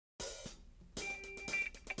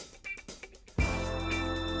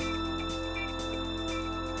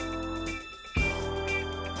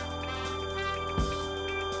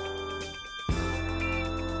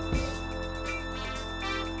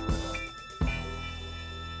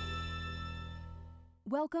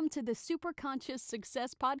Welcome to the Superconscious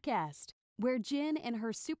Success Podcast, where Jen and her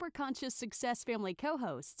Superconscious Success family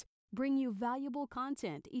co-hosts bring you valuable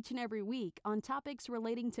content each and every week on topics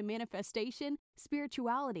relating to manifestation,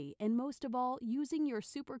 spirituality, and most of all, using your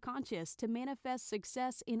superconscious to manifest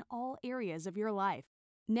success in all areas of your life.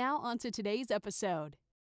 Now on to today's episode.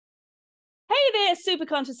 Hey there,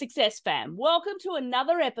 Superconscious Success fam. Welcome to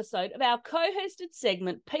another episode of our co-hosted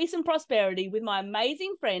segment, Peace and Prosperity, with my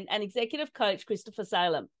amazing friend and executive coach, Christopher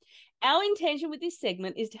Salem. Our intention with this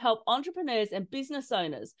segment is to help entrepreneurs and business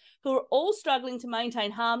owners who are all struggling to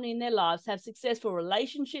maintain harmony in their lives have successful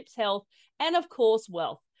relationships, health, and of course,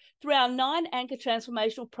 wealth. Through our 9-anchor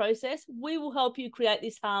transformational process, we will help you create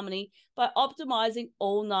this harmony by optimizing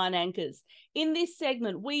all 9 anchors. In this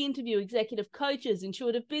segment, we interview executive coaches,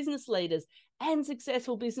 intuitive business leaders, and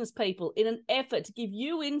successful business people in an effort to give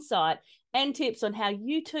you insight and tips on how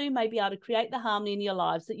you too may be able to create the harmony in your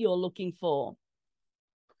lives that you're looking for.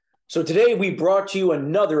 So today we brought to you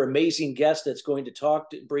another amazing guest that's going to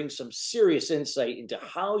bring some serious insight into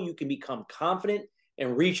how you can become confident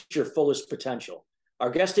and reach your fullest potential.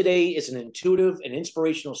 Our guest today is an intuitive and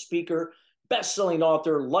inspirational speaker, best-selling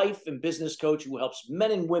author, life and business coach who helps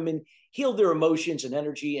men and women heal their emotions and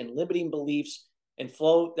energy and limiting beliefs and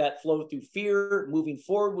flow through fear, moving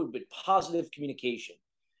forward with positive communication.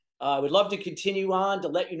 I would love to continue on to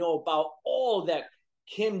let you know about all that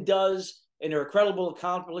Kim does and her incredible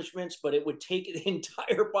accomplishments, but it would take an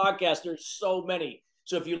entire podcast. There's so many.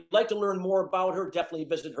 So if you'd like to learn more about her, definitely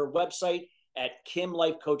visit her website at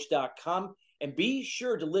kimlifecoach.com. And be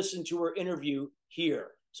sure to listen to her interview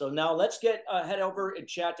here. So now let's head over and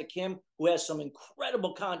chat to Kim, who has some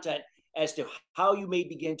incredible content as to how you may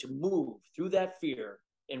begin to move through that fear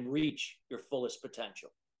and reach your fullest potential.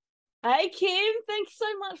 Hey, Kim, thank you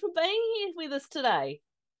so much for being here with us today.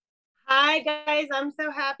 Hi, guys. I'm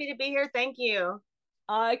so happy to be here. Thank you.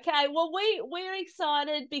 Okay, well, we're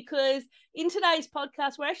excited because in today's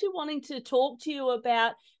podcast, we're actually wanting to talk to you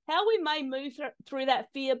about how we may move through that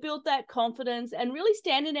fear, build that confidence, and really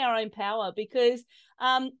stand in our own power. Because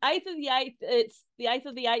 8th of the 8th, it's the 8th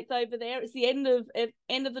of the 8th over there. It's the end of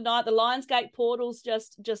the night. The Lionsgate portals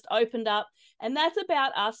just opened up, and that's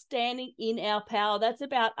about us standing in our power. That's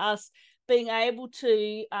about us being able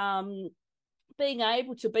to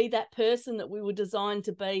be that person that we were designed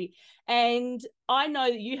to be. And I know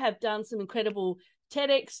that you have done some incredible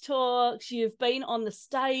TEDx talks. You've been on the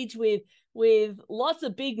stage with lots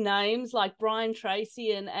of big names like Brian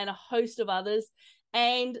Tracy and a host of others.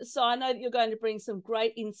 And so I know that you're going to bring some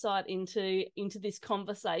great insight into this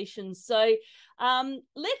conversation. So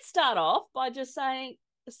let's start off by just saying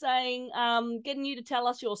getting you to tell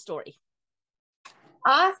us your story.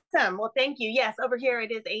 Awesome. Well, thank you. Yes, over here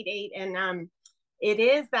it is 8/8, and it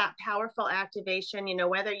is that powerful activation,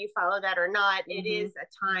 whether you follow that or not. It is a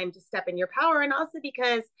time to step in your power. And also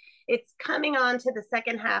because it's coming on to the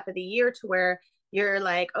second half of the year to where you're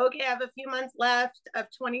like, okay, I have a few months left of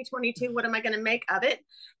 2022. What am I going to make of it?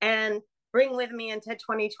 And bring with me into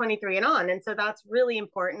 2023 and on. And so that's really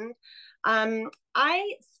important.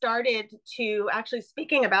 I started to actually,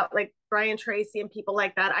 speaking about like Brian Tracy and people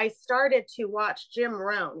like that, I started to watch Jim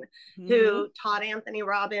Rohn, who taught Anthony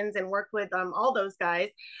Robbins and worked with all those guys.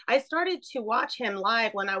 I started to watch him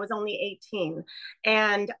live when I was only 18,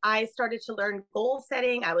 and I started to learn goal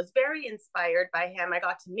setting. I was very inspired by him. I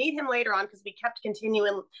got to meet him later on because we kept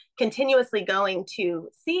continuously going to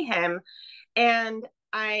see him. And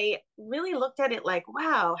I really looked at it like,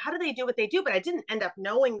 wow, how do they do what they do? But I didn't end up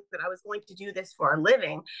knowing that I was going to do this for a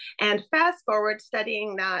living. And fast forward,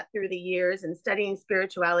 studying that through the years and studying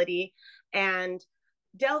spirituality and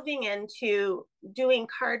delving into doing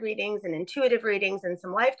card readings and intuitive readings and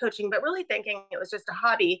some life coaching, but really thinking it was just a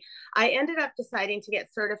hobby, I ended up deciding to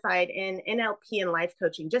get certified in NLP and life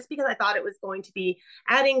coaching just because I thought it was going to be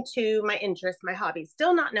adding to my interest, my hobby,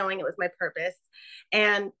 still not knowing it was my purpose,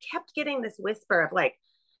 and kept getting this whisper of like,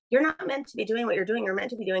 you're not meant to be doing what you're doing. You're meant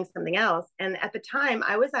to be doing something else. And at the time,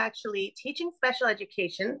 I was actually teaching special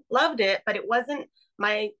education, loved it, but it wasn't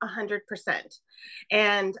my 100%.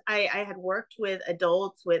 And I had worked with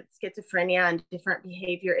adults with schizophrenia and different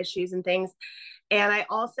behavior issues and things. And I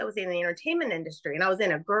also was in the entertainment industry, and I was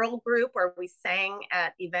in a girl group where we sang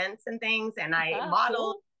at events and things, and I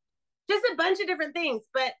modeled. Cool. Just a bunch of different things,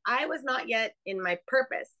 but I was not yet in my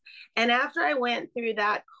purpose. And after I went through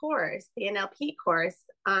that course, the NLP course,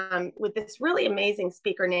 with this really amazing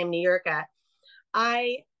speaker named Nuyurka,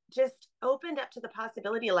 I just opened up to the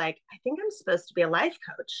possibility, like, I think I'm supposed to be a life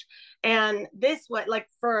coach. And this was like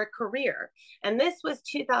for a career. And this was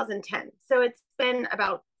 2010. So it's been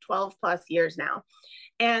about 12 plus years now.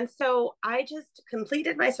 And so I just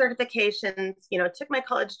completed my certifications, took my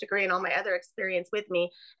college degree and all my other experience with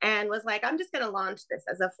me, and was like, I'm just going to launch this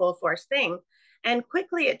as a full force thing. And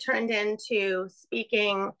quickly it turned into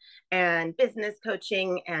speaking and business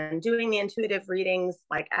coaching and doing the intuitive readings,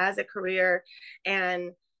 like as a career,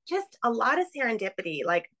 and just a lot of serendipity.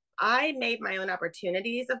 Like, I made my own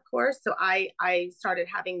opportunities, of course. So I started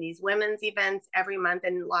having these women's events every month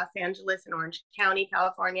in Los Angeles and Orange County,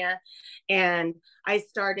 California. And I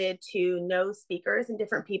started to know speakers and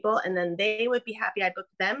different people, and then they would be happy I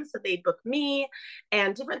booked them, so they'd book me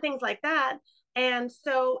and different things like that. And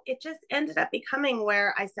so it just ended up becoming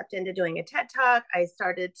where I stepped into doing a TED Talk. I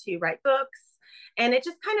started to write books, and it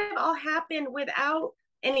just kind of all happened without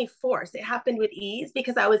any force. It happened with ease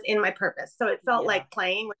because I was in my purpose. So it felt like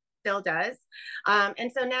playing, which still does.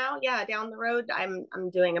 And so now, down the road, I'm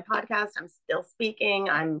doing a podcast. I'm still speaking.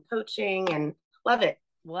 I'm coaching, and love it.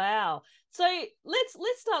 Wow. So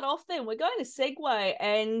let's start off then. We're going to segue,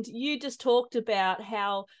 and you just talked about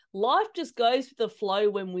how life just goes with the flow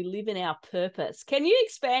when we live in our purpose. Can you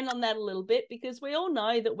expand on that a little bit? Because we all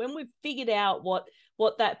know that when we've figured out what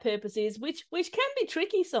that purpose is, which can be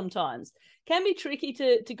tricky sometimes, can be tricky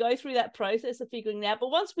to go through that process of figuring it out.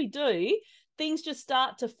 But once we do, things just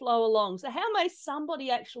start to flow along. So how may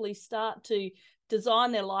somebody actually start to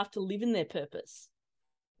design their life to live in their purpose?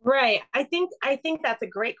 Right. I think that's a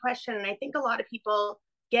great question. And I think a lot of people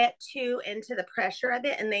get too into the pressure of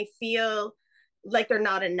it, and they feel like they're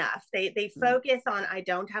not enough. They focus on, I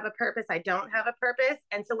don't have a purpose. I don't have a purpose.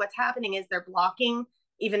 And so what's happening is they're blocking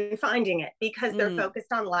even finding it because they're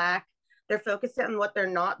focused on lack. They're focused on what they're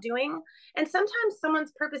not doing. And sometimes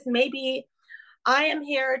someone's purpose may be, I am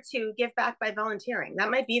here to give back by volunteering. That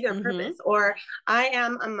might be their purpose. Or I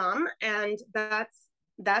am a mom, and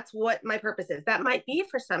that's what my purpose is. That might be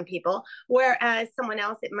for some people, whereas someone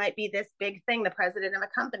else, it might be this big thing, the president of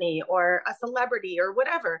a company or a celebrity or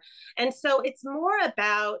whatever. And so it's more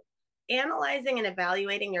about analyzing and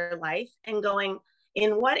evaluating your life and going,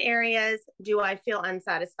 in what areas do I feel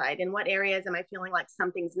unsatisfied? In what areas am I feeling like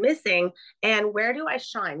something's missing? And where do I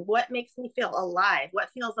shine? What makes me feel alive? What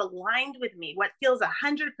feels aligned with me? What feels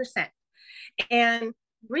 100%? And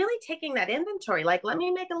really taking that inventory, like, let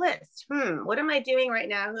me make a list. What am I doing right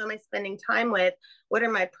now? Who am I spending time with? What are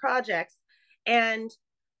my projects? And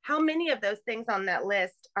how many of those things on that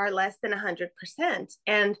list are less than 100%?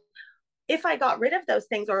 And if I got rid of those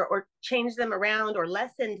things or changed them around or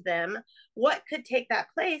lessened them, what could take that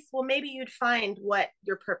place? Well, maybe you'd find what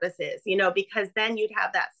your purpose is, because then you'd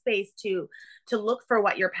have that space to look for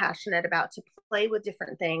what you're passionate about, to play with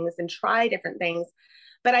different things and try different things.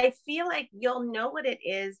 But I feel like you'll know what it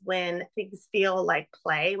is when things feel like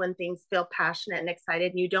play, when things feel passionate and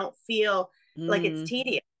excited, and you don't feel like it's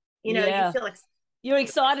tedious. You feel like you're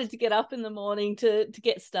excited to get up in the morning to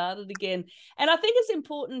get started again. And I think it's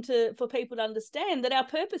important for people to understand that our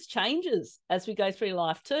purpose changes as we go through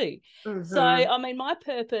life too. So, I mean, my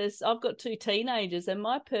purpose, I've got 2 teenagers, and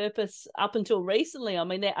my purpose up until recently, I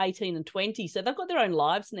mean, they're 18 and 20, so they've got their own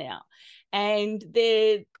lives now. And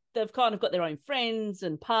they've kind of got their own friends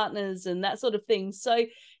and partners and that sort of thing. So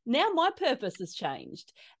now my purpose has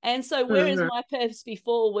changed. And so whereas my purpose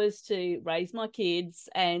before was to raise my kids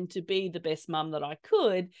and to be the best mum that I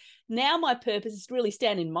could, now my purpose is to really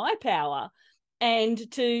stand in my power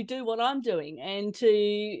and to do what I'm doing and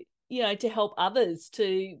to help others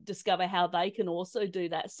to discover how they can also do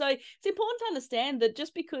that. So it's important to understand that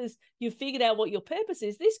just because you've figured out what your purpose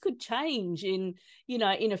is, this could change in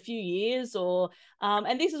a few years, or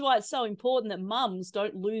and this is why it's so important that mums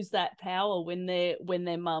don't lose that power when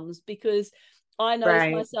they're mums, because I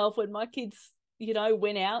noticed myself when my kids,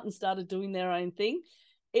 went out and started doing their own thing,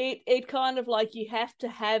 it kind of like, you have to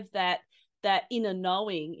have that inner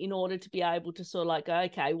knowing in order to be able to sort of like go,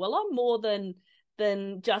 okay, well, I'm more than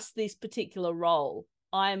just this particular role.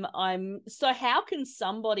 So how can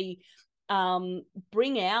somebody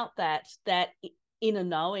bring out that inner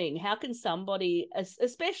knowing? How can somebody,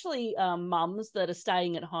 especially mums that are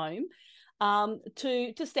staying at home,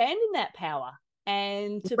 to stand in that power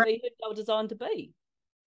and to be who they're designed to be?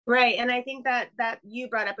 Right. And I think that you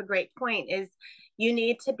brought up a great point, is you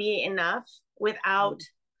need to be enough without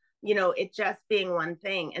it just being one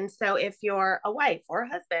thing. And so if you're a wife or a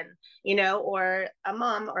husband, or a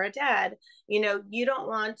mom or a dad, you don't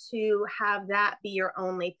want to have that be your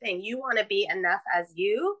only thing. You want to be enough as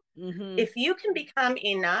you. If you can become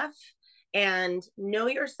enough and know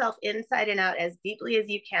yourself inside and out as deeply as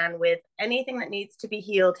you can, with anything that needs to be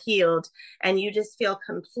healed, and you just feel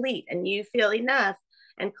complete and you feel enough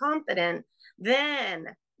and confident, then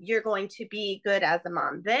you're going to be good as a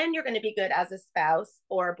mom. Then you're going to be good as a spouse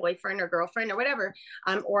or boyfriend or girlfriend or whatever,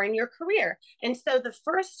 or in your career. And so the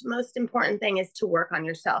first most important thing is to work on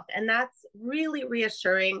yourself. And that's really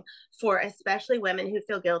reassuring for especially women who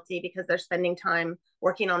feel guilty because they're spending time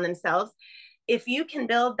working on themselves. If you can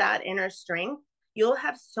build that inner strength, you'll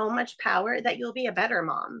have so much power that you'll be a better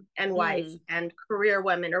mom and wife and career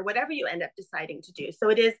woman or whatever you end up deciding to do. So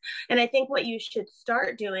it is, and I think what you should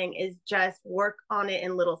start doing is just work on it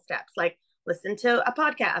in little steps, like listen to a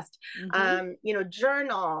podcast,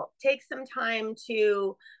 journal, take some time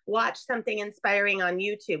to watch something inspiring on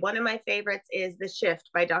YouTube. One of my favorites is The Shift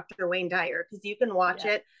by Dr. Wayne Dyer, because you can watch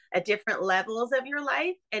it at different levels of your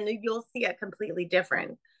life and you'll see it completely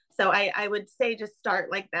different. So I would say just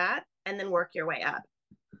start like that and then work your way up.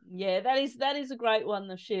 Yeah, that is a great one,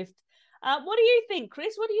 The Shift. What do you think,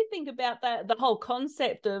 Chris? What do you think about the whole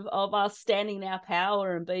concept of us standing in our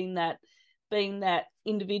power and being that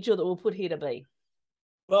individual that we're put here to be?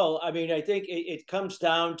 Well, I mean, I think it comes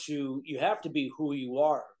down to you have to be who you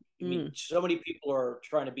are. I mean, so many people are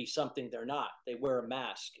trying to be something they're not. They wear a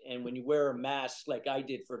mask. And when you wear a mask, like I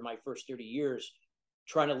did for my first 30 years,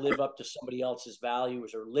 trying to live up to somebody else's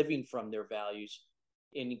values or living from their values,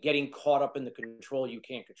 and getting caught up in the control you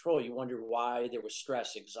can't control, you wonder why there was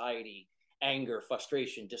stress, anxiety, anger,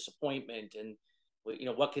 frustration, disappointment, and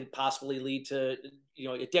what could possibly lead to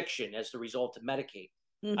addiction as the result of Medicaid.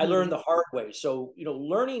 I learned the hard way. So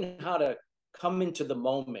learning how to come into the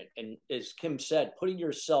moment, and as Kim said, putting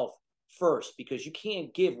yourself first, because you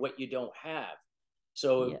can't give what you don't have.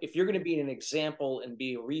 So if you're going to be an example and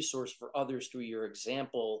be a resource for others through your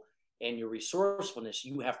example and your resourcefulness,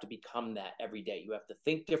 you have to become that every day. You have to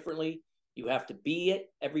think differently. You have to be it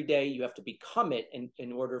every day. You have to become it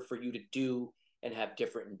in order for you to do and have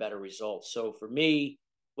different and better results. So for me,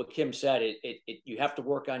 what Kim said, you have to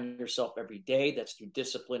work on yourself every day. That's through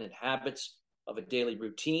discipline and habits of a daily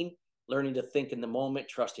routine, learning to think in the moment,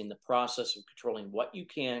 trusting the process of controlling what you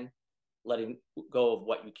can, letting go of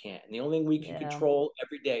what you can't. And the only thing we can control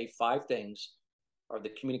every day, 5 things, are the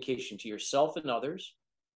communication to yourself and others,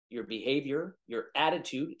 your behavior, your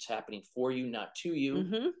attitude, it's happening for you, not to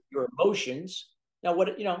you, your emotions. Now,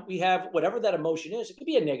 we have whatever that emotion is, it could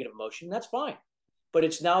be a negative emotion, that's fine. But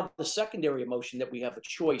it's now the secondary emotion that we have a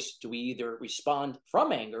choice. Do we either respond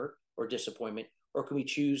from anger or disappointment, or can we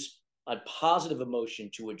choose a positive emotion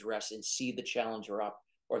to address and see the challenge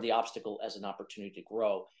or the obstacle as an opportunity to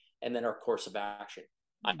grow? And then our course of action.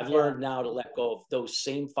 I've learned now to let go of those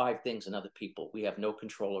same 5 things in other people. We have no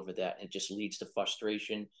control over that. And it just leads to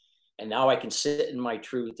frustration. And now I can sit in my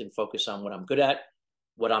truth and focus on what I'm good at.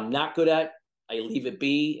 What I'm not good at, I leave it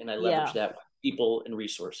be, and I leverage that with people and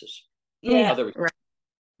resources.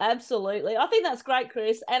 Absolutely. I think that's great,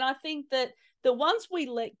 Chris. And I think that once we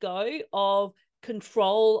let go of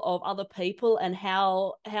control of other people and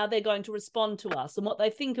how they're going to respond to us and what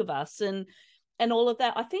they think of us and all of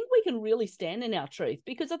that, I think we can really stand in our truth,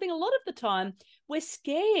 because I think a lot of the time we're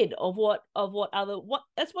scared of what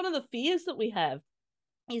that's one of the fears that we have,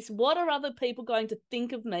 is what are other people going to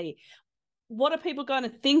think of me? What are people going to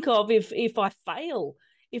think of if I fail?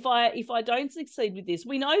 If I don't succeed with this?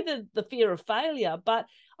 We know the fear of failure, but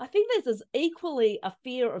I think there's equally a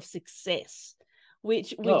fear of success,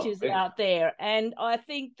 which is out there. And I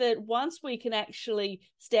think that once we can actually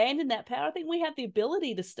stand in that power, I think we have the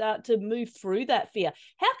ability to start to move through that fear.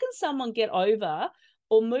 How can someone get over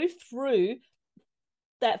or move through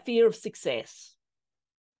that fear of success?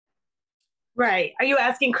 Right. Are you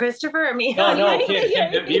asking Christopher or me? No, you, not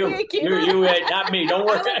me. Don't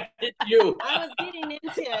worry. You. I was getting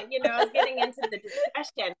into the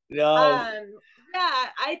discussion. No. Yeah,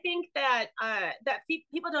 I think that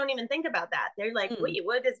people don't even think about that. They're like, wait,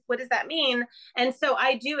 what does that mean? And so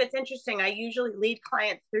I do. It's interesting. I usually lead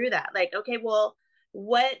clients through that. Like, okay, well,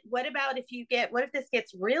 what about what if this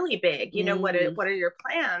gets really big? What are your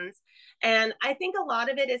plans? And I think a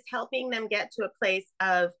lot of it is helping them get to a place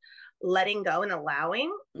of letting go and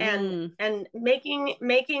allowing and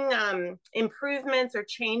making improvements or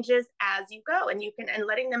changes as you go, and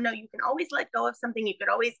letting them know you can always let go of something. You could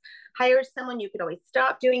always hire someone, you could always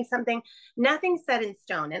stop doing something. Nothing's set in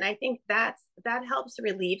stone. And I think that helps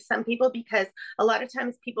relieve some people, because a lot of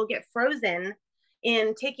times people get frozen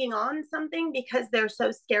in taking on something because they're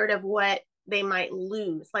so scared of what they might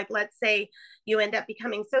lose. Like, let's say you end up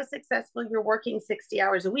becoming so successful, you're working 60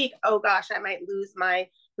 hours a week. Oh gosh, I might lose my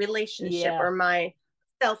relationship or my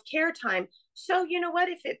self-care time. So you know what,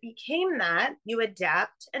 if it became that, you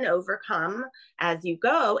adapt and overcome as you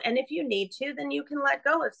go. And if you need to, then you can let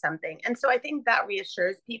go of something. And so I think that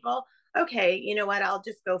reassures people, okay, you know what, I'll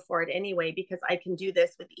just go for it anyway, because I can do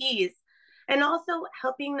this with ease. and also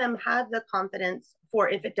helping them have the confidence for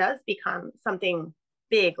if it does become something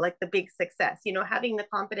big, like the big success, you know, having the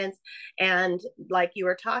confidence and, like you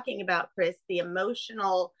were talking about, Chris, the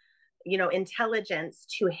emotional, you know, intelligence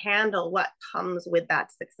to handle what comes with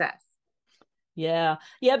that success. Yeah,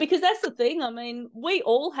 because that's the thing. I mean, we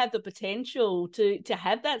all have the potential to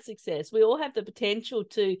have that success. We all have the potential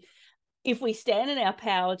to, if we stand in our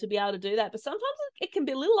power, to be able to do that. But sometimes it can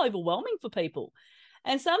be a little overwhelming for people.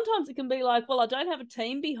 And sometimes it can be like, well, I don't have a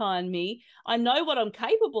team behind me. I know what I'm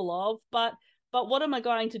capable of, but what am I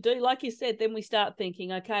going to do? Like you said, then we start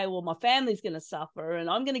thinking, okay, well, my family's going to suffer and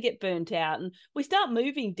I'm going to get burnt out. And we start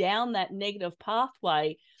moving down that negative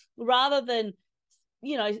pathway rather than,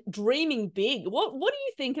 you know, dreaming big. What do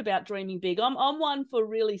you think about dreaming big? I'm one for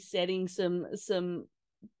really setting some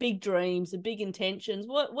big dreams and big intentions.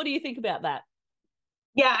 What do you think about that?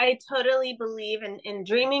 Yeah, I totally believe in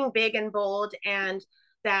dreaming big and bold, and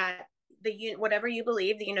that whatever you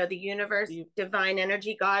believe, you know, the universe, divine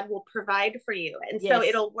energy, God will provide for you. And so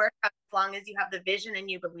it'll work out as long as you have the vision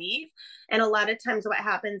and you believe. And a lot of times what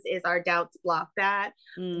happens is our doubts block that.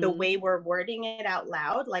 The way we're wording it out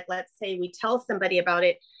loud, like let's say we tell somebody about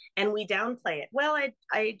it and we downplay it. Well,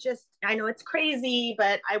 I know it's crazy,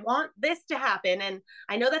 but I want this to happen. And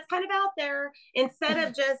I know that's kind of out there, instead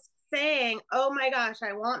of just saying, oh my gosh,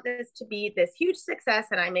 I want this to be this huge success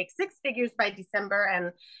and I make 6 figures by December.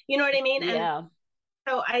 And you know what I mean? Yeah. And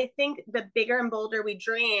so I think the bigger and bolder we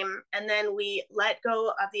dream, and then we let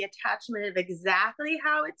go of the attachment of exactly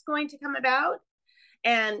how it's going to come about,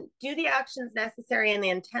 and do the actions necessary and the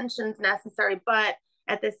intentions necessary, but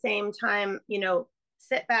at the same time, you know,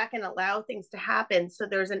 sit back and allow things to happen. So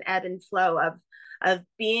there's an ebb and flow of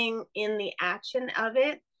being in the action of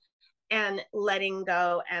it and letting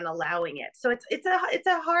go and allowing it. So it's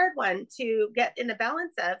a hard one to get in a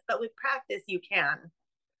balance of, but with practice you can.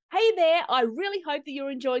 Hey there, I really hope that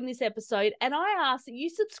you're enjoying this episode, and I ask that you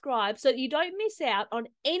subscribe so that you don't miss out on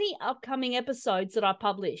any upcoming episodes that I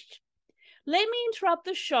publish. Let me interrupt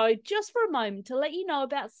the show just for a moment to let you know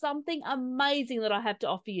about something amazing that I have to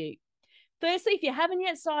offer you. Firstly, if you haven't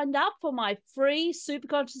yet signed up for my free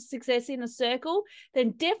Superconscious Success Inner Circle,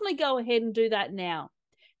 then definitely go ahead and do that now.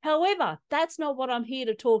 However, that's not what I'm here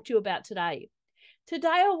to talk to you about today. Today,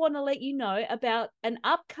 I want to let you know about an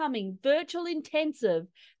upcoming virtual intensive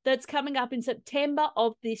that's coming up in September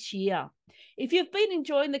of this year. If you've been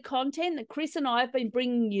enjoying the content that Chris and I have been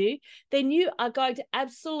bringing you, then you are going to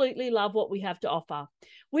absolutely love what we have to offer.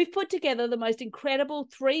 We've put together the most incredible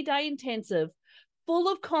 3-day intensive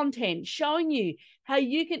full of content showing you how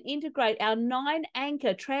you can integrate our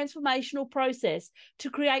 9-anchor transformational process to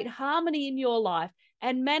create harmony in your life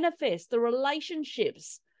and manifest the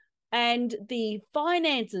relationships and the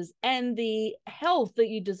finances and the health that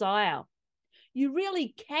you desire. You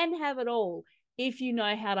really can have it all if you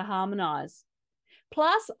know how to harmonize.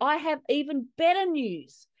 Plus, I have even better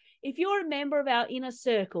news. If you're a member of our inner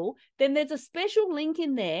circle, then there's a special link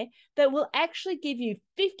in there that will actually give you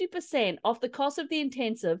 50% off the cost of the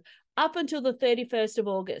intensive up until the 31st of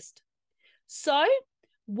August. So,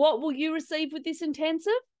 what will you receive with this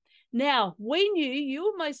intensive? Now, we knew you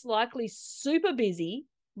were most likely super busy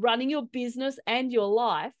running your business and your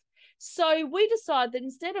life. So we decided that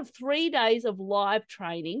instead of 3 days of live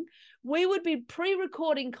training, we would be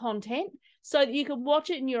pre-recording content so that you can watch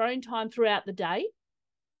it in your own time throughout the day.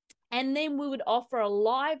 And then we would offer a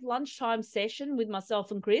live lunchtime session with myself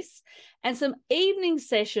and Chris, and some evening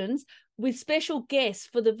sessions with special guests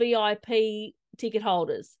for the VIP ticket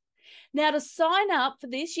holders. Now, to sign up for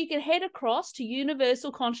this, you can head across to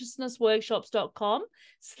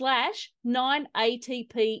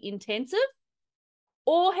universalconsciousnessworkshops.com/9ATP intensive,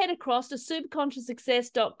 or head across to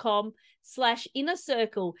superconscioussuccess.com/inner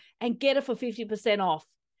circle and get it for 50% off.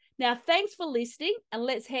 Now, thanks for listening, and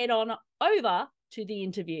let's head on over to the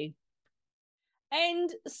interview.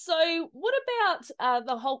 And so what about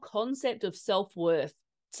the whole concept of self-worth?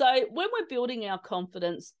 So when we're building our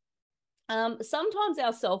confidence, sometimes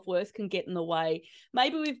our self-worth can get in the way.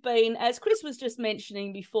 Maybe we've been, as Chris was just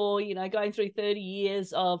mentioning before, you know, going through 30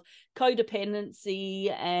 years of codependency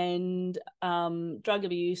and drug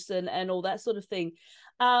abuse and all that sort of thing.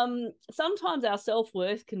 Sometimes our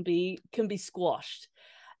self-worth can be squashed.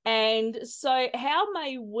 And so how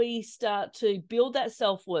may we start to build that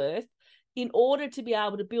self-worth in order to be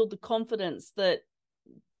able to build the confidence that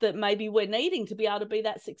maybe we're needing to be able to be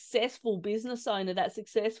that successful business owner, that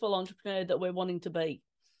successful entrepreneur that we're wanting to be?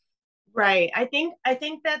 Right. I think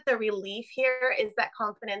that the relief here is that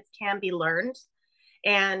confidence can be learned.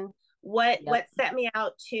 And what set me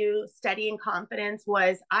out to studying confidence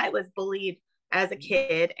was I was bullied as a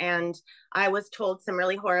kid, and I was told some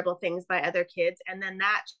really horrible things by other kids. And then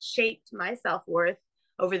that shaped my self-worth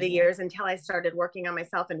over the years until I started working on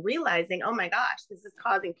myself and realizing, oh my gosh, this is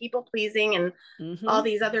causing people pleasing and all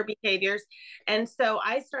these other behaviors. And so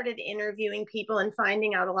I started interviewing people and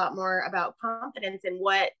finding out a lot more about confidence and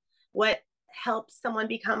what helps someone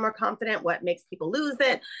become more confident, what makes people lose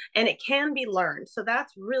it, and it can be learned. So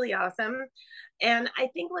that's really awesome. And I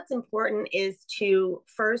think what's important is to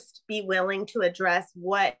first be willing to address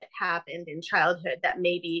what happened in childhood that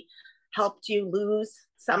maybe helped you lose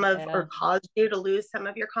some of, or caused you to lose some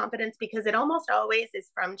of your confidence, because it almost always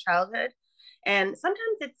is from childhood. And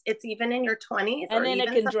sometimes it's even in your 20s. And then it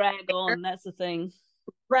can drag on. That's the thing.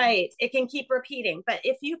 Right. It can keep repeating. But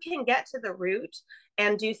if you can get to the root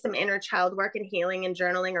and do some inner child work and healing and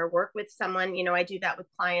journaling, or work with someone, you know, I do that with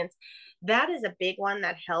clients. That is a big one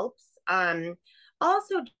that helps.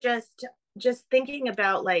 Also just thinking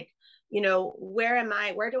about, like, you know, where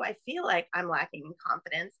do I feel like I'm lacking in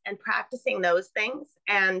confidence, and practicing those things.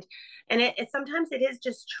 And it sometimes it is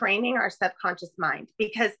just training our subconscious mind,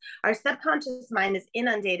 because our subconscious mind is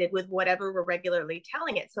inundated with whatever we're regularly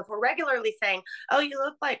telling it. So if we're regularly saying, oh, you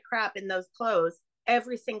look like crap in those clothes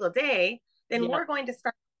every single day, then we're going to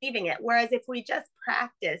start believing it. Whereas if we just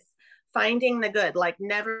practice finding the good, like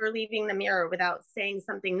never leaving the mirror without saying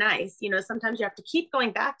something nice, you know, sometimes you have to keep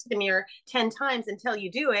going back to the mirror 10 times until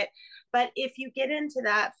you do it. But if you get into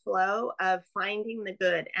that flow of finding the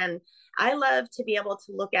good, and I love to be able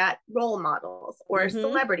to look at role models or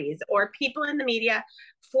celebrities or people in the media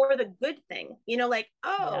for the good thing, you know, like,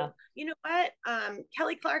 you know what?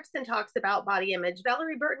 Kelly Clarkson talks about body image.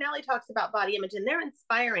 Valerie Bertinelli talks about body image, and they're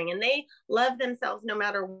inspiring, and they love themselves no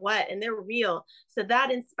matter what, and they're real. So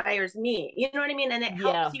that inspires me, you know what I mean? And it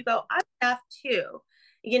helps you go, I'm enough too,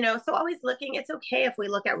 you know? So always looking, it's okay if we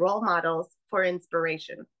look at role models for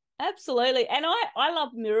inspiration. Absolutely. And I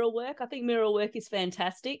love mirror work. I think mirror work is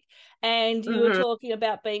fantastic. And you were talking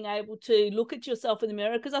about being able to look at yourself in the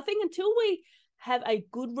mirror, because I think until we have a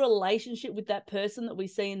good relationship with that person that we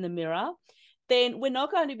see in the mirror, then we're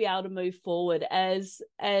not going to be able to move forward as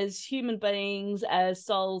human beings, as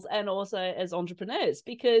souls, and also as entrepreneurs,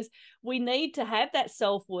 because we need to have that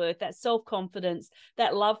self-worth, that self-confidence,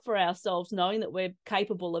 that love for ourselves, knowing that we're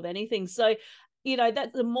capable of anything. So, you know,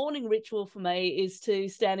 that the morning ritual for me is to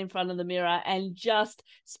stand in front of the mirror and just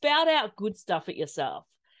spout out good stuff at yourself.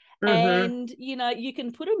 And, you know, you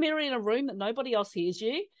can put a mirror in a room that nobody else hears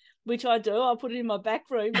you, which I do. I put it in my back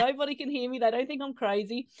room. Nobody can hear me. They don't think I'm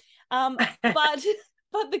crazy. But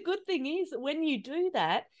the good thing is that when you do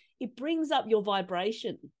that, it brings up your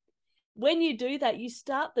vibration. When you do that, you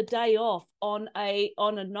start the day off on a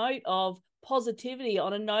note of positivity,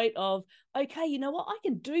 on a note of, okay, you know what, I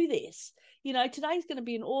can do this. You know, today's going to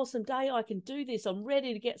be an awesome day. I can do this. I'm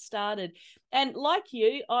ready to get started. And like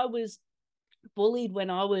you, I was bullied when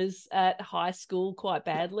I was at high school quite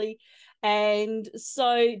badly. And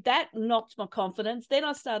so that knocked my confidence. Then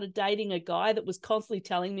I started dating a guy that was constantly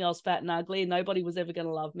telling me I was fat and ugly and nobody was ever going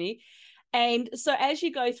to love me. And so as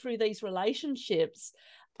you go through these relationships,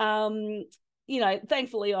 you know,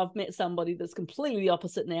 thankfully I've met somebody that's completely the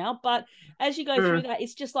opposite now. But as you go through that,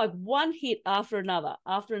 it's just like one hit after another.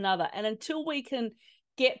 And until we can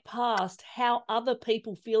get past how other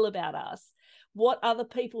people feel about us, what other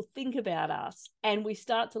people think about us, and we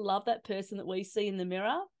start to love that person that we see in the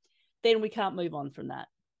mirror, then we can't move on from that.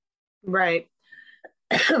 Right.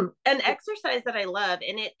 An exercise that I love,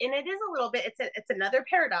 and it is a little bit, it's another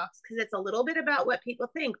paradox, because it's a little bit about what people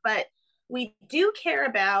think, but we do care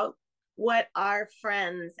about what our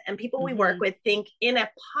friends and people we work with think in a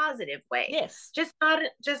positive way. Yes. Just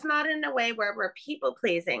not in a way where we're people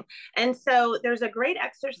pleasing. And so there's a great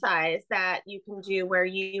exercise that you can do where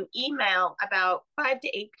you email about 5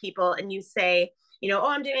 to 8 people and you say, you know, oh,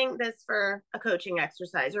 I'm doing this for a coaching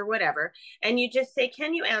exercise or whatever. And you just say,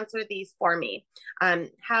 can you answer these for me?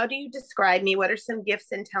 How do you describe me? What are some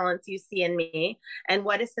gifts and talents you see in me? And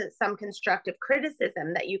what is some constructive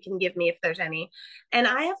criticism that you can give me if there's any? And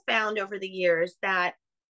I have found over the years that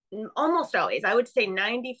almost always, I would say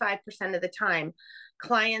 95% of the time,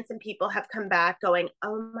 clients and people have come back going,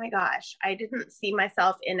 oh my gosh, I didn't see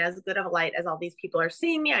myself in as good of a light as all these people are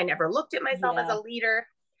seeing me. I never looked at myself as a leader.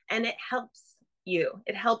 And it helps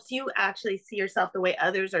you actually see yourself the way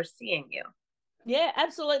others are seeing you. Yeah,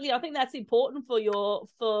 absolutely. I think that's important for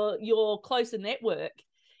your closer network,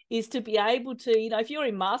 is to be able to, you know, if you're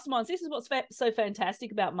in masterminds, this is what's so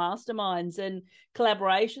fantastic about masterminds and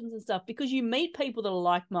collaborations and stuff, because you meet people that are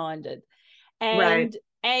like-minded, and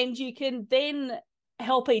you can then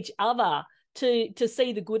help each other to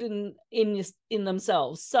see the good in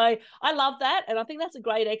themselves. So I love that, and I think that's a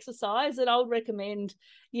great exercise, and I would recommend,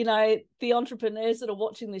 you know, the entrepreneurs that are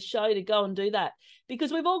watching this show to go and do that,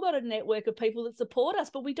 because we've all got a network of people that support us,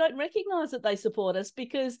 but we don't recognize that they support us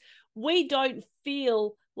because we don't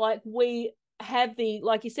feel like we have the,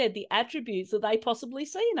 like you said, the attributes that they possibly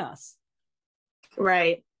see in us.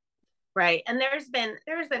 Right. Right. And there's been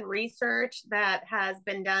research that has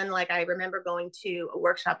been done. Like, I remember going to a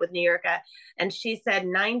workshop with New York, and she said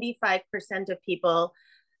 95% of people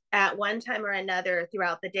at one time or another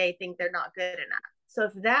throughout the day think they're not good enough. So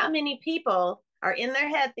if that many people are in their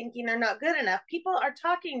head thinking they're not good enough, people are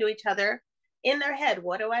talking to each other in their head.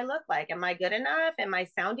 What do I look like? Am I good enough? Am I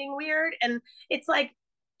sounding weird? And it's like,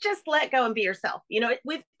 just let go and be yourself. You know,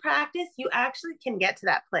 with practice, you actually can get to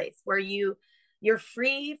that place where you're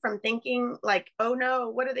free from thinking like, oh no,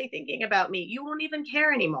 what are they thinking about me? You won't even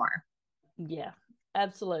care anymore. Yeah,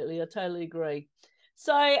 absolutely. I totally agree.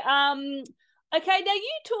 So, okay, now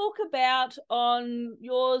you talk about on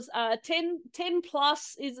yours 10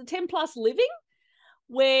 plus, is it 10 plus living,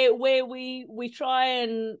 where we try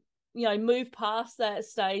and, you know, move past that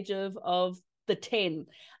stage of the 10.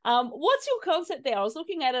 What's your concept there? I was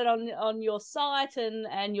looking at it on your site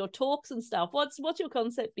and your talks and stuff. What's your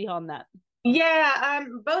concept behind that? Yeah,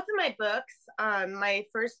 both of my books. My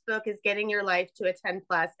first book is Getting Your Life to a 10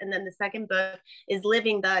 plus, and then the second book is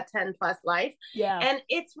Living the 10 plus life. Yeah. And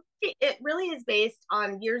it really is based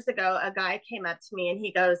on, years ago, a guy came up to me and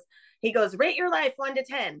he goes, rate your life 1 to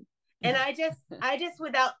 10. And I just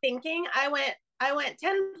without thinking, I went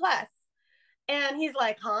 10 plus. And he's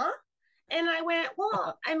like, huh? And I went,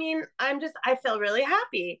 well, I mean, I feel really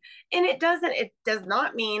happy. And it does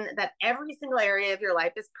not mean that every single area of your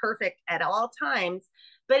life is perfect at all times,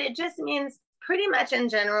 but it just means pretty much in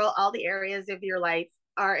general, all the areas of your life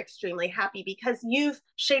are extremely happy because you've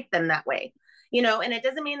shaped them that way. You know, and it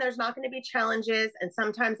doesn't mean there's not going to be challenges. And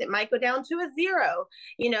sometimes it might go down to a 0,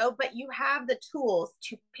 you know, but you have the tools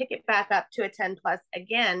to pick it back up to a 10 plus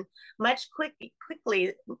again, much quicker.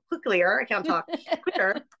 I can't talk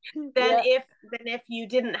quicker than if you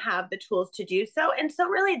didn't have the tools to do so. And so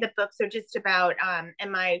really the books are just about, and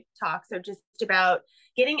my talks are just about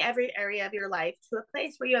getting every area of your life to a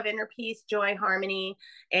place where you have inner peace, joy, harmony.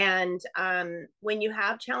 And when you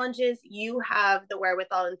have challenges, you have the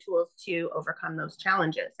wherewithal and tools to overcome those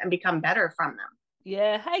challenges and become better from them.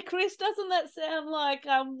 Yeah. Hey, Chris, doesn't that sound like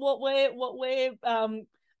what we're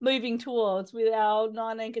moving towards with our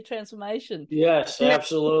 9 anchor transformation? Yes,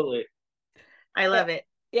 absolutely. I love it.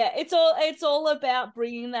 Yeah, it's all about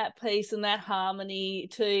bringing that peace and that harmony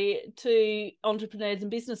to entrepreneurs and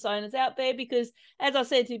business owners out there, because as I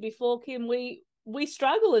said to you before, Kim, we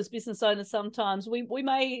struggle as business owners sometimes. We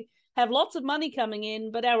may have lots of money coming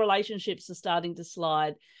in, but our relationships are starting to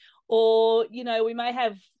slide. Or, you know, we may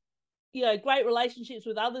have, you know, great relationships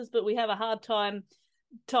with others, but we have a hard time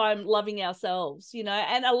loving ourselves, you know,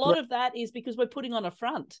 and a lot of that is because we're putting on a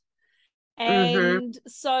front. And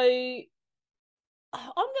so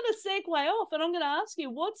I'm going to segue off and I'm going to ask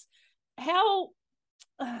you,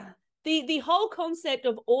 the whole concept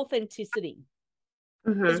of authenticity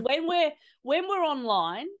is when we're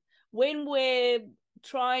online, when we're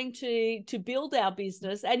trying to build our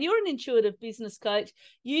business, and you're an intuitive business coach,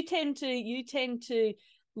 you tend to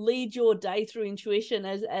lead your day through intuition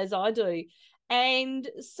as I do. And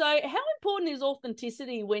so how important is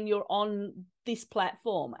authenticity when you're on this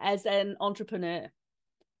platform as an entrepreneur?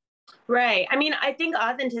 Right. I mean, I think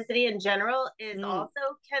authenticity in general is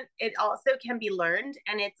also can be learned,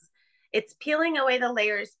 and it's peeling away the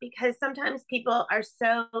layers, because sometimes people are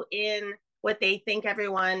so in what they think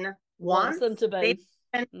everyone wants them to be.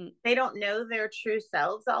 They don't know their true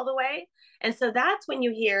selves all the way. And so that's when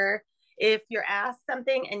you hear, if you're asked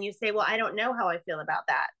something and you say, well, I don't know how I feel about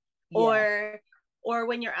that. Yeah. Or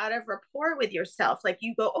when you're out of rapport with yourself, like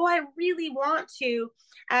you go, oh, I really want to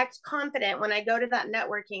act confident when I go to that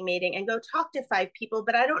networking meeting and go talk to 5 people,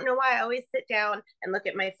 but I don't know why I always sit down and look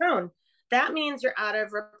at my phone. That means you're out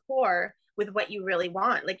of rapport with what you really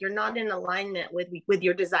want. Like, you're not in alignment with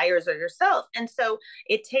your desires or yourself. And so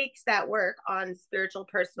it takes that work on spiritual,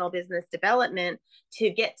 personal, business development to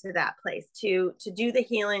get to that place, to do the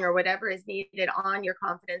healing or whatever is needed on your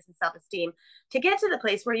confidence and self-esteem, to get to the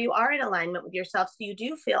place where you are in alignment with yourself, so you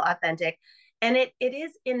do feel authentic. And it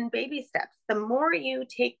is in baby steps. The more you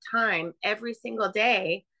take time every single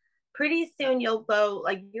day, pretty soon you'll go,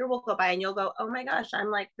 like, year will go by and you'll go, oh my gosh, I'm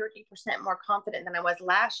like 30% more confident than I was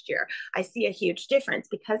last year. I see a huge difference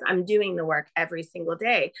because I'm doing the work every single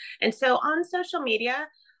day. And so on social media,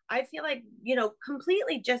 I feel like,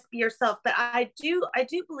 completely just be yourself. But I do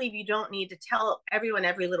believe you don't need to tell everyone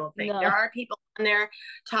every little thing. No. There are people on there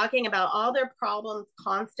talking about all their problems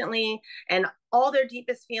constantly and all their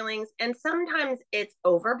deepest feelings. And sometimes it's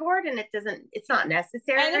overboard and it's not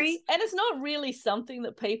necessary. And it's not really something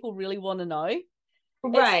that people really want to know.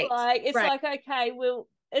 Right. It's like, okay, well,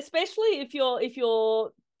 especially if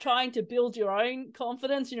you're trying to build your own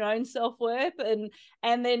confidence, your own self-worth,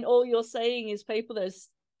 and then all you're seeing is people that are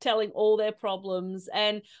telling all their problems.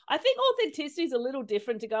 And I think authenticity is a little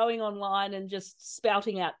different to going online and just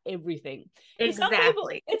spouting out everything. Exactly. Some people,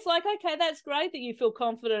 it's like, okay, that's great that you feel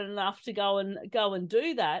confident enough to go and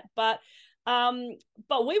do that, but we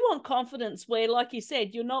want confidence where, like you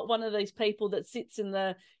said, you're not one of these people that sits in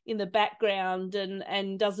the background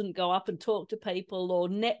and doesn't go up and talk to people or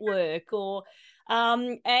network or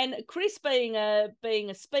and Chris being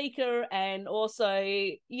a speaker, and also,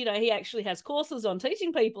 he actually has courses on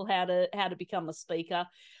teaching people how to become a speaker.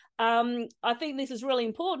 I think this is really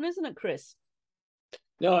important, isn't it, Chris?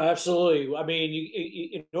 No, absolutely. I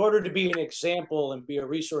mean, in order to be an example and be a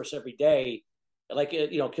resource every day, like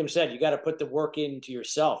Kim said, you got to put the work into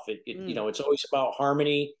yourself. It's always about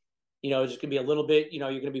harmony. It's going to be a little bit. You're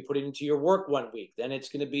going to be putting into your work one week, then it's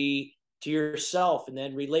going to be to yourself, and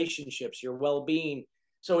then relationships, your well-being.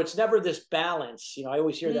 So it's never this balance. I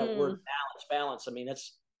always hear that word balance. I mean,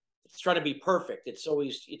 it's trying to be perfect. It's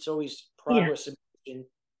always progress and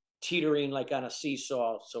teetering like on a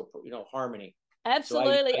seesaw. So harmony.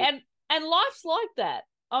 Absolutely, so and life's like that.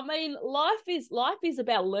 I mean, life is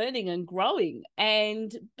about learning and growing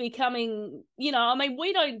and becoming.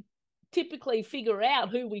 We don't typically figure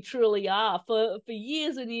out who we truly are for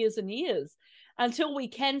years and years and years until we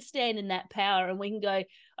can stand in that power and we can go,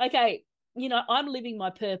 okay, I'm living my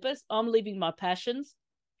purpose, I'm living my passions.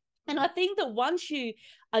 And I think that once you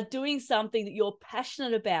are doing something that you're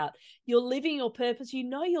passionate about, you're living your purpose,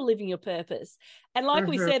 you're living your purpose. And like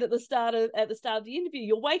we said at the start of the interview,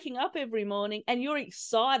 you're waking up every morning and you're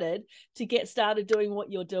excited to get started doing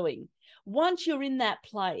what you're doing. Once you're in that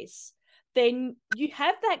place, then you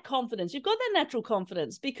have that confidence. You've got that natural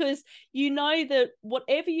confidence because you know that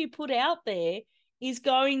whatever you put out there is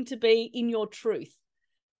going to be in your truth.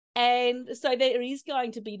 And so there is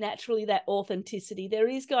going to be naturally that authenticity. There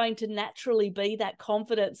is going to naturally be that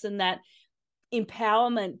confidence and that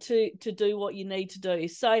empowerment to do what you need to do.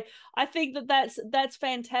 So I think that's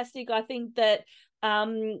fantastic. I think that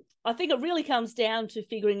it really comes down to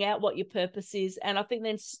figuring out what your purpose is, and I think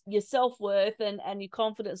then your self-worth and your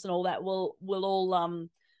confidence and all that will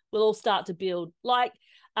all start to build. Like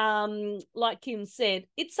Kim said,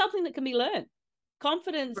 it's something that can be learned.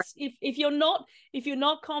 Confidence, right. if you're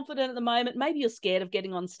not confident at the moment, maybe you're scared of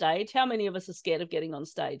getting on stage. How many of us are scared of getting on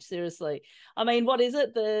stage? Seriously. I mean, what is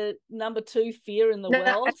it? The number 2 fear in the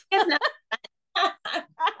world?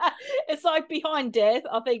 It's like behind death.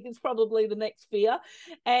 I think it's probably the next fear.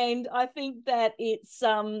 And I think that it's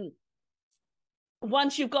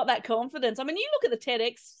once you've got that confidence, I mean, you look at the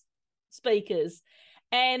TEDx speakers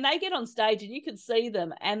and they get on stage and you can see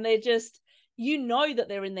them and they're just, that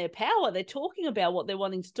they're in their power. They're talking about what they're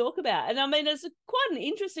wanting to talk about. And I mean, it's quite an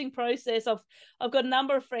interesting process. I've got a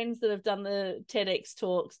number of friends that have done the TEDx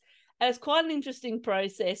talks, and it's quite an interesting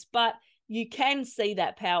process, but you can see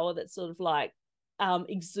that power that's sort of like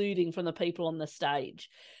exuding from the people on the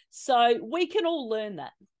stage. So we can all learn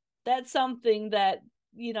that. That's something that,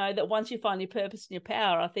 that once you find your purpose and your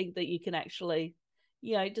power, I think that you can actually,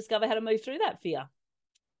 discover how to move through that fear.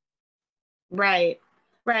 Right.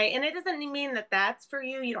 Right. And it doesn't mean that that's for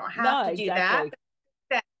you. You don't have to do that.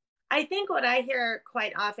 I think what I hear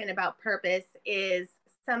quite often about purpose is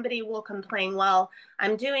somebody will complain, well,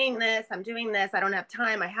 I'm doing this. I don't have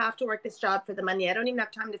time. I have to work this job for the money. I don't even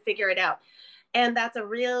have time to figure it out. And that's a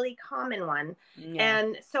really common one. Yeah.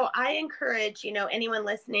 And so I encourage, anyone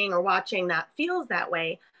listening or watching that feels that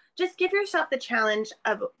way, just give yourself the challenge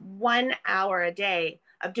of 1 hour a day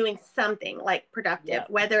of doing something like productive,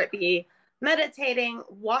 whether it be meditating,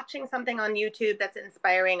 watching something on YouTube that's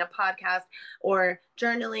inspiring, a podcast, or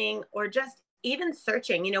journaling, or just even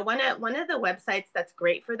searching. One of the websites that's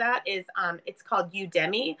great for that is it's called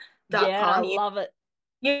Udemy.com. Yeah, I love it.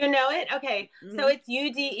 You know it? Okay. Mm-hmm. So it's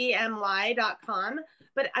udemy.com.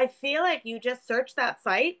 But I feel like you just search that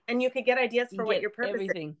site and you could get ideas for what your purpose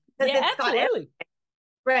is. Yeah, absolutely.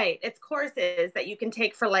 Right. It's courses that you can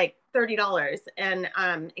take for like $30 and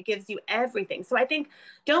it gives you everything. So I think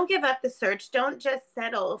don't give up the search. Don't just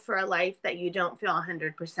settle for a life that you don't feel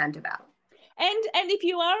 100% about. And if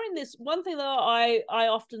you are in this, one thing that I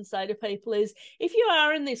often say to people is, if you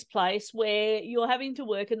are in this place where you're having to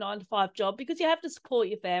work a 9-to-5 job because you have to support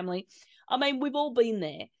your family, I mean, we've all been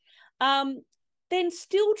there. then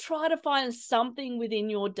still try to find something within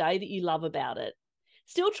your day that you love about it.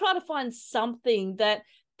 Still try to find something that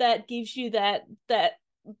gives you that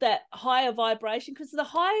higher vibration, because the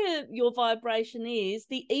higher your vibration is,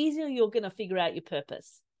 the easier you're going to figure out your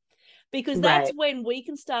purpose. Because that's when we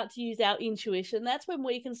can start to use our intuition. That's when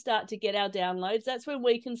we can start to get our downloads. That's when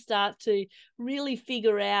we can start to really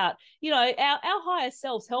figure out, our higher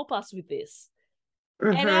selves help us with this.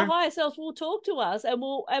 Mm-hmm. And our higher selves will talk to us and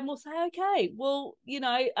we'll say, okay, well,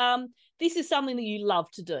 this is something that you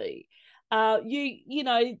love to do.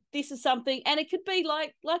 This is something, and it could be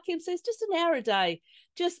like Kim says, just an hour a day.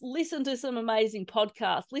 Just listen to some amazing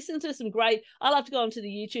podcasts. Listen to some great, I love to go onto the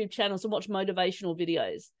YouTube channels and watch motivational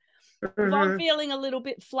videos. Mm-hmm. If I'm feeling a little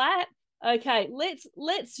bit flat, okay,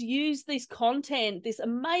 let's use this content, this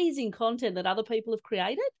amazing content that other people have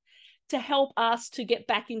created, to help us to get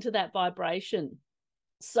back into that vibration.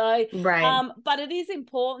 So, but it is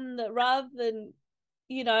important that rather than,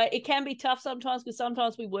 it can be tough sometimes, because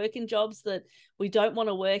sometimes we work in jobs that we don't want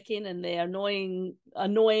to work in and they're annoying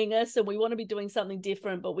us, and we want to be doing something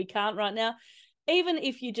different, but we can't right now. Even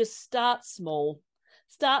if you just start small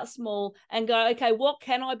and go, okay, what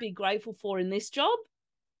can I be grateful for in this job?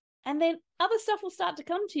 And then other stuff will start to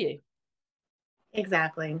come to you.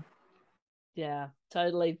 Exactly. Yeah,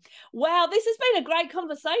 totally. Wow, this has been a great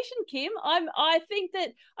conversation, Kim. I think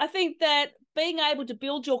that being able to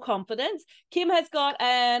build your confidence, Kim has got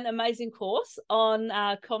an amazing course on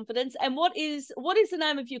confidence. And what is the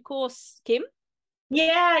name of your course, Kim?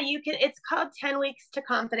 Yeah, you can. It's called 10 Weeks to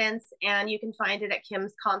Confidence, and you can find it at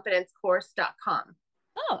kimsconfidencecourse.com.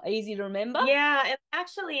 Oh, easy to remember. Yeah, and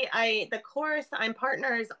actually, I'm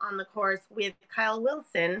partners on the course with Kyle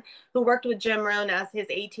Wilson, who worked with Jim Rohn as his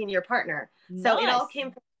 18-year partner. Nice. So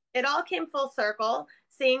it all came full circle,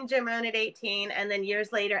 seeing Jim Rohn at 18, and then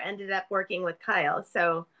years later ended up working with Kyle.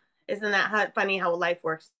 So isn't that funny how life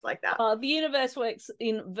works like that? The universe works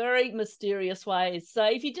in very mysterious ways. So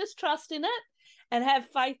if you just trust in it and have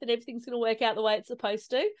faith that everything's going to work out the way it's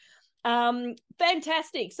supposed to,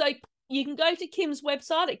 fantastic. So you can go to Kim's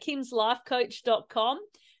website at kimslifecoach.com.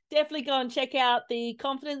 Definitely go and check out the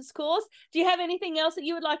confidence course. Do you have anything else that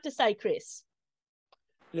you would like to say, Chris?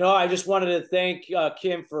 No, I just wanted to thank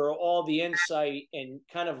Kim for all the insight and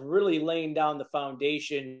kind of really laying down the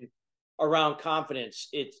foundation around confidence.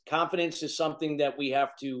 Confidence is something that we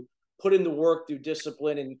have to put in the work through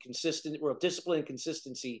discipline and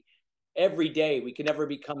consistency every day. We can never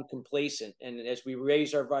become complacent. And as we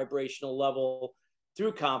raise our vibrational level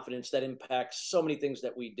through confidence, that impacts so many things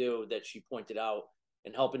that we do, that she pointed out,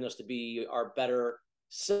 and helping us to be our better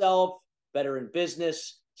self, better in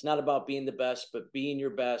business. It's not about being the best, but being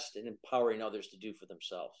your best and empowering others to do for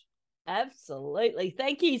themselves. Absolutely.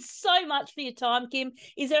 Thank you so much for your time, Kim.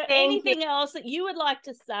 Is there anything else that you would like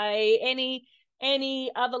to say?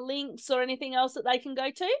 Any other links or anything else that they can go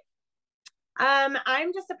to?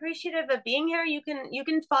 I'm just appreciative of being here. You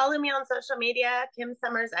can follow me on social media, Kim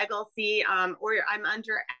Summers Egelsee, or I'm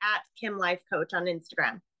under at Kim Life Coach on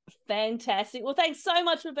Instagram. Fantastic. Well, thanks so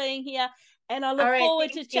much for being here, and I look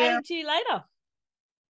forward to chatting to you later.